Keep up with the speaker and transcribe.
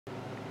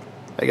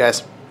Hey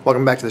guys,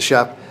 welcome back to the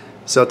shop.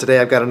 So today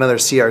I've got another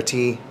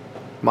CRT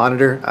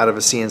monitor out of a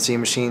CNC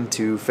machine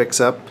to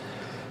fix up.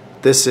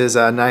 This is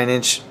a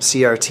 9-inch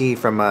CRT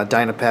from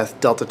Dynapath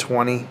Delta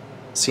 20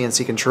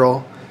 CNC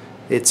control.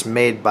 It's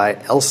made by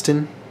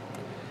Elston,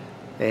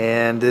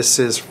 and this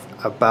is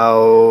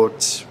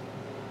about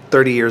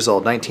 30 years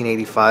old.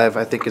 1985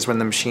 I think is when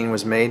the machine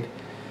was made,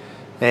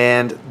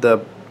 and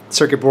the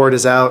circuit board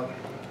is out.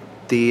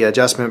 The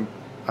adjustment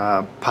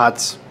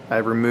pots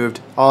I've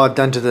removed. All I've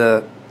done to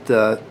the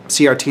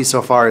CRT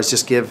so far is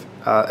just give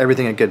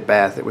everything a good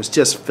bath. It was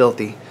just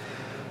filthy.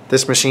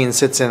 This machine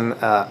sits in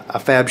a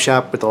fab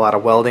shop with a lot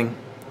of welding,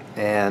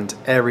 and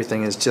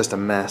everything is just a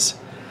mess.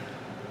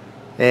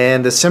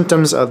 And the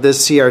symptoms of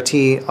this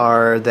CRT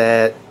are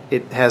that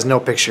it has no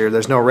picture.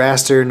 There's no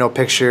raster, no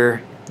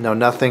picture, no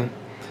nothing.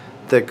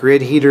 The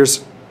grid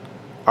heaters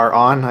are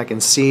on. I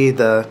can see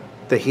the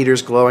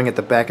heaters glowing at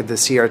the back of the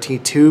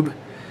CRT tube,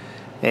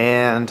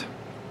 and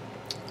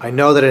I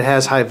know that it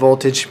has high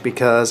voltage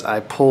because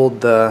I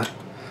pulled the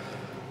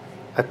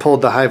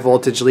high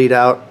voltage lead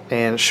out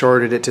and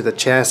shorted it to the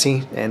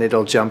chassis, and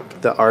it'll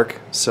jump the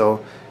arc.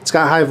 So it's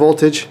got high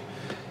voltage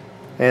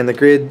and the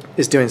grid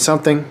is doing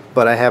something,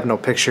 but I have no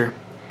picture.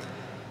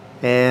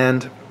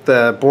 And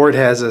the board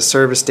has a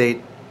service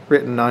date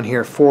written on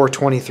here,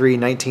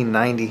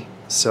 4/23/1990.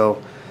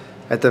 So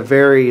at the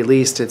very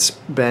least it's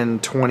been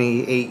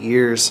 28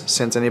 years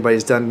since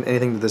anybody's done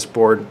anything to this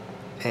board.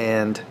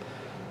 And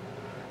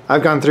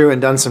I've gone through and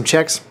done some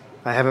checks.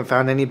 I haven't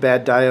found any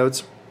bad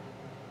diodes.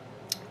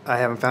 I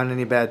haven't found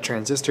any bad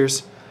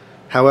transistors.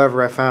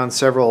 However, I found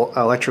several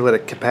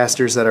electrolytic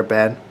capacitors that are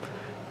bad.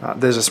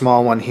 There's a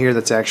small one here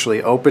that's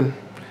actually open,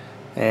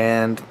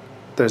 and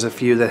there's a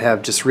few that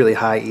have just really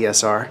high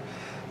ESR.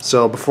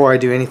 So before I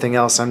do anything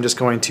else, I'm just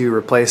going to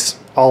replace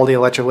all the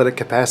electrolytic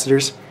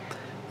capacitors,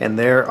 and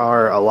there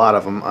are a lot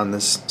of them on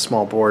this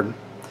small board.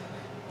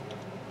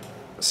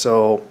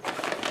 So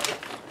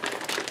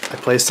I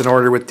placed an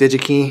order with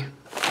DigiKey,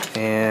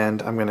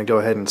 and I'm going to go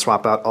ahead and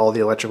swap out all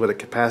the electrolytic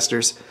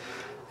capacitors,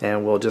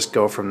 and we'll just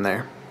go from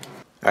there.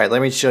 Alright,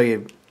 let me show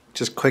you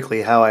just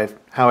quickly how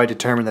I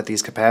determined that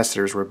these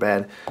capacitors were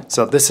bad.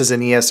 So this is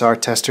an ESR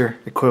tester,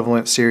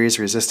 equivalent series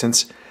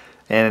resistance,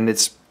 and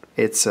it's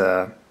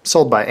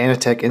sold by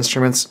Anatech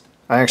Instruments.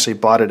 I actually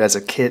bought it as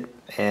a kit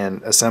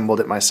and assembled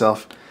it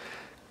myself.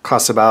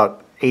 Costs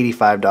about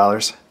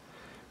 $85,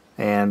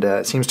 and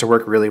it seems to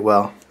work really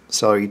well.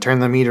 So you turn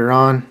the meter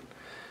on.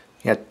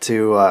 You have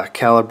to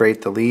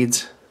calibrate the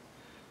leads.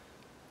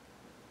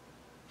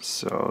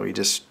 So you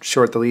just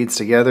short the leads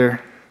together,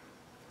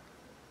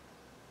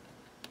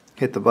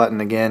 hit the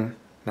button again.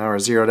 Now we're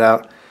zeroed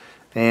out,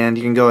 and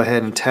you can go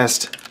ahead and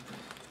test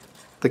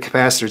the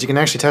capacitors. You can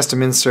actually test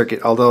them in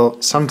circuit, although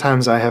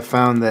sometimes I have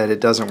found that it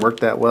doesn't work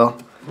that well,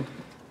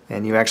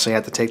 and you actually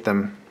have to take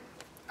them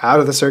out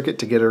of the circuit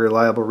to get a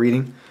reliable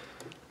reading.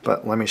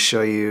 But let me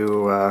show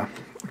you a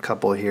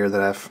couple here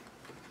that I've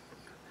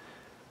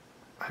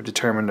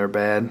determined are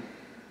bad.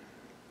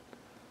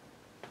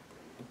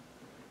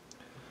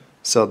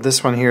 So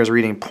this one here is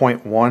reading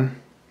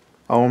 0.1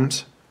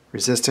 ohms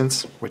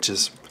resistance, which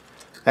is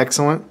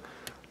excellent.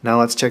 Now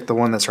let's check the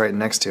one that's right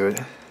next to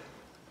it.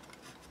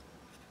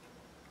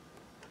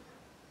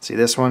 See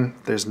this one?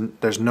 There's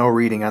no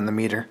reading on the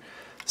meter.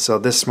 So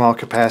this small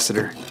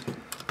capacitor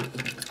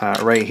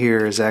right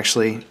here is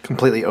actually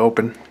completely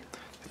open.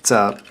 It's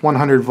a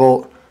 100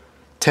 volt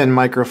 10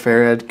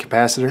 microfarad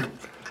capacitor.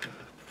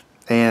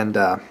 And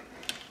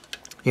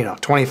you know,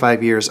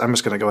 25 years, I'm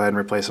just going to go ahead and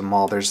replace them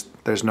all. There's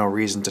no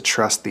reason to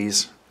trust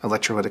these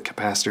electrolytic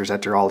capacitors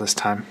after all this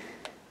time.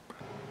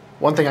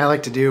 One thing I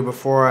like to do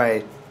before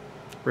I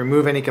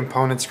remove any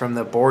components from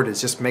the board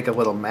is just make a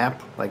little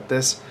map like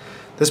this.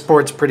 This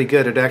board's pretty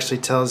good. It actually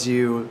tells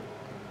you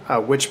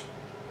which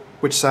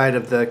side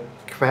of the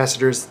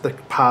capacitor is the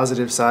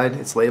positive side.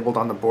 It's labeled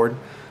on the board,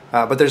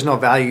 but there's no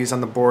values on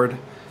the board.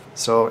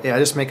 So yeah, I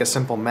just make a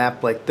simple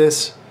map like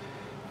this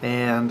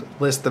and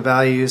list the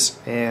values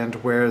and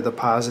where the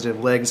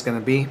positive leg is going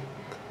to be,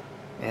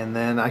 and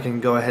then I can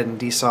go ahead and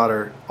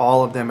desolder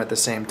all of them at the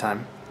same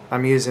time.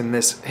 I'm using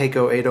this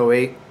Heiko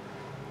 808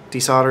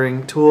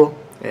 desoldering tool,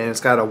 and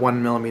it's got a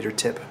 1mm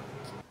tip.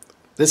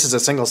 This is a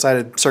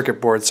single-sided circuit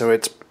board, so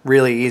it's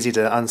really easy to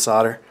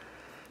unsolder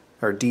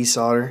or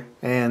desolder,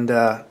 and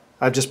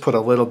I've just put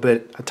a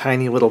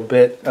tiny little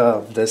bit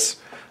of this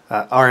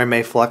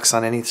RMA flux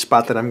on any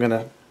spot that I'm going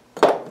to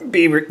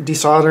be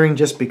desoldering,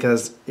 just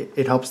because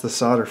it helps the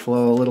solder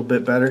flow a little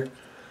bit better.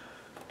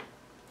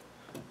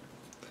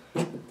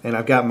 And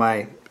I've got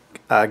my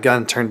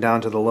gun turned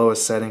down to the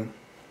lowest setting.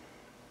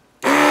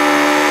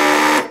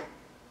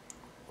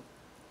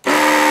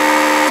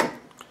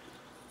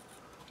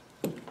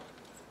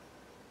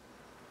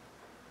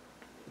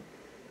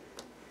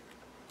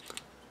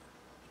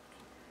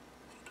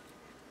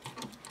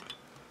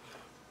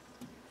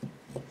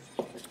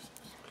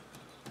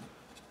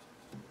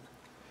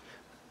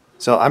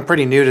 So I'm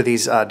pretty new to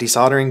these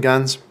desoldering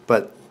guns,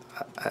 but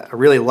I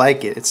really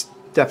like it. It's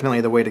definitely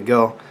the way to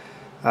go.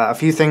 A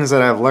few things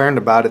that I've learned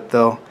about it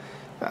though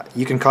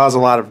You can cause a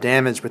lot of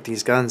damage with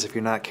these guns if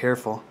you're not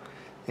careful.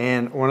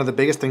 And one of the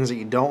biggest things that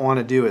you don't want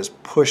to do is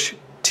push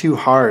too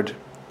hard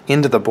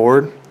into the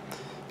board.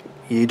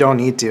 You don't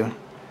need to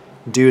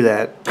do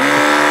that.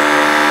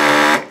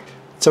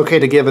 It's okay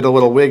to give it a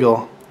little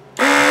wiggle,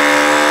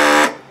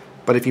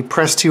 but if you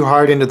press too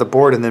hard into the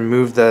board and then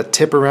move the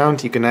tip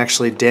around, you can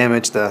actually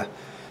damage the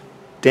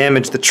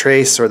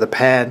trace or the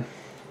pad.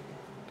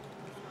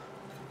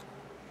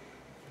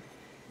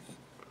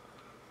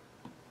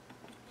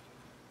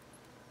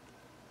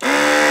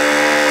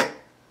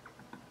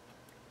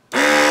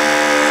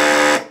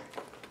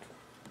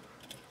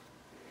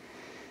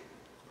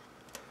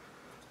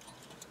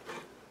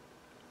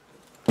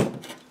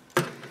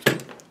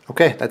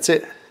 Okay, that's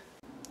it.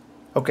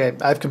 Okay,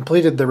 I've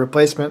completed the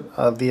replacement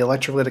of the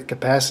electrolytic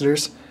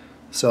capacitors.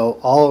 So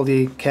all of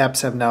the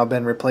caps have now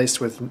been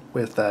replaced with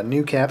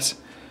new caps,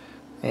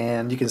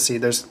 and you can see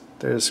there's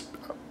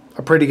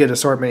a pretty good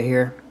assortment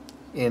here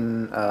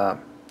in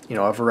you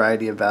know, a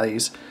variety of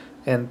values,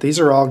 and these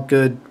are all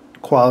good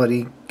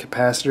quality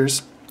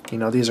capacitors. You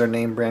know, these are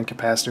name brand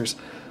capacitors.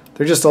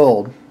 They're just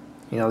old.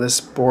 You know,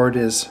 this board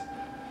is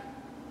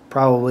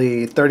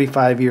probably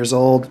 35 years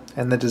old,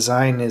 and the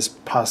design is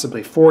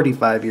possibly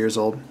 45 years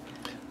old.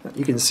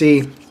 You can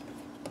see,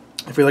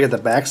 if we look at the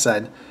back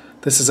side,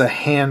 this is a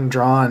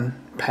hand-drawn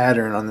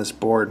pattern on this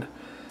board.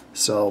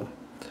 So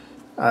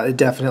it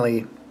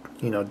definitely,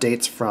 you know,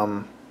 dates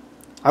from,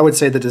 I would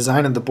say the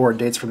design of the board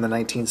dates from the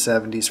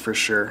 1970s for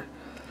sure.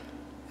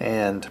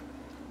 And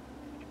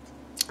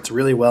it's a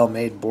really well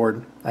made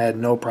board. I had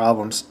no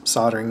problems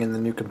soldering in the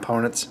new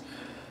components.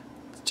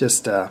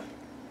 Just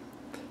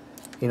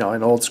you know,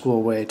 an old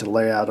school way to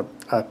lay out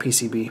a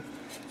PCB.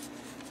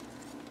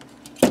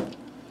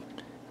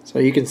 So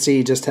you can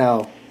see just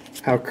how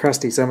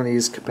crusty some of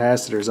these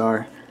capacitors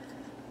are.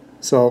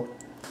 So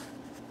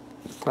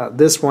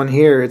this one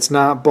here, it's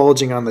not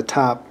bulging on the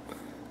top,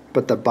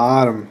 but the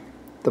bottom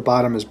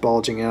is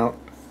bulging out.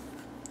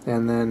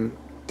 And then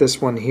this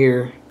one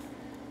here,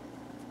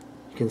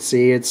 you can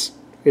see it's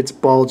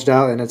bulged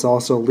out and it's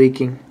also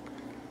leaking.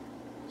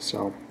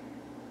 So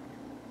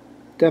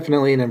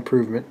definitely an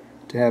improvement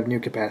to have new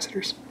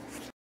capacitors.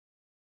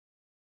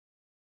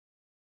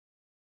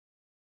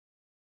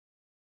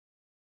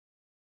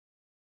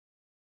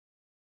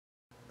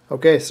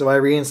 Okay, so I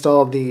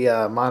reinstalled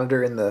the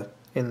monitor in the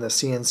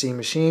CNC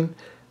machine,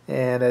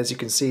 and as you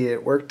can see,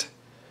 it worked.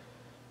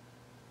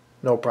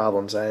 No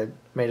problems. I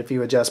made a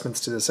few adjustments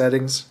to the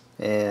settings,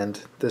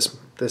 and this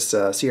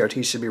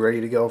CRT should be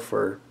ready to go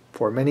for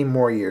many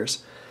more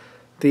years.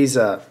 These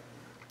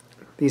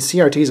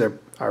CRTs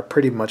are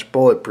pretty much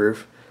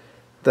bulletproof.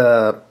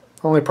 The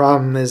only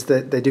problem is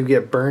that they do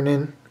get burn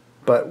in,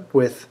 but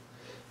with,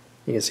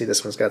 you can see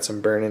this one's got some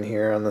burn in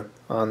here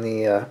on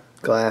the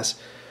glass.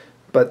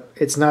 But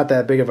it's not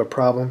that big of a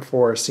problem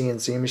for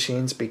CNC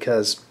machines,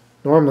 because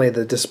normally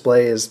the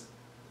display is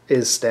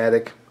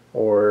static,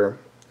 or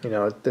you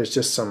know, there's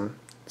just some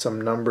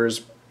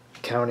numbers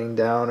counting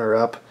down or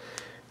up.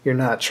 You're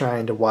not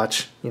trying to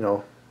watch, you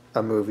know,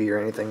 a movie or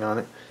anything on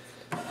it.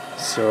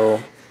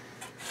 So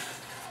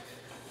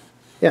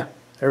yeah,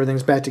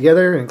 everything's back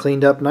together and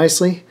cleaned up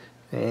nicely,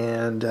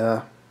 and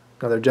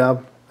another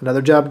job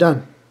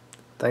done.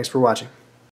 Thanks for watching.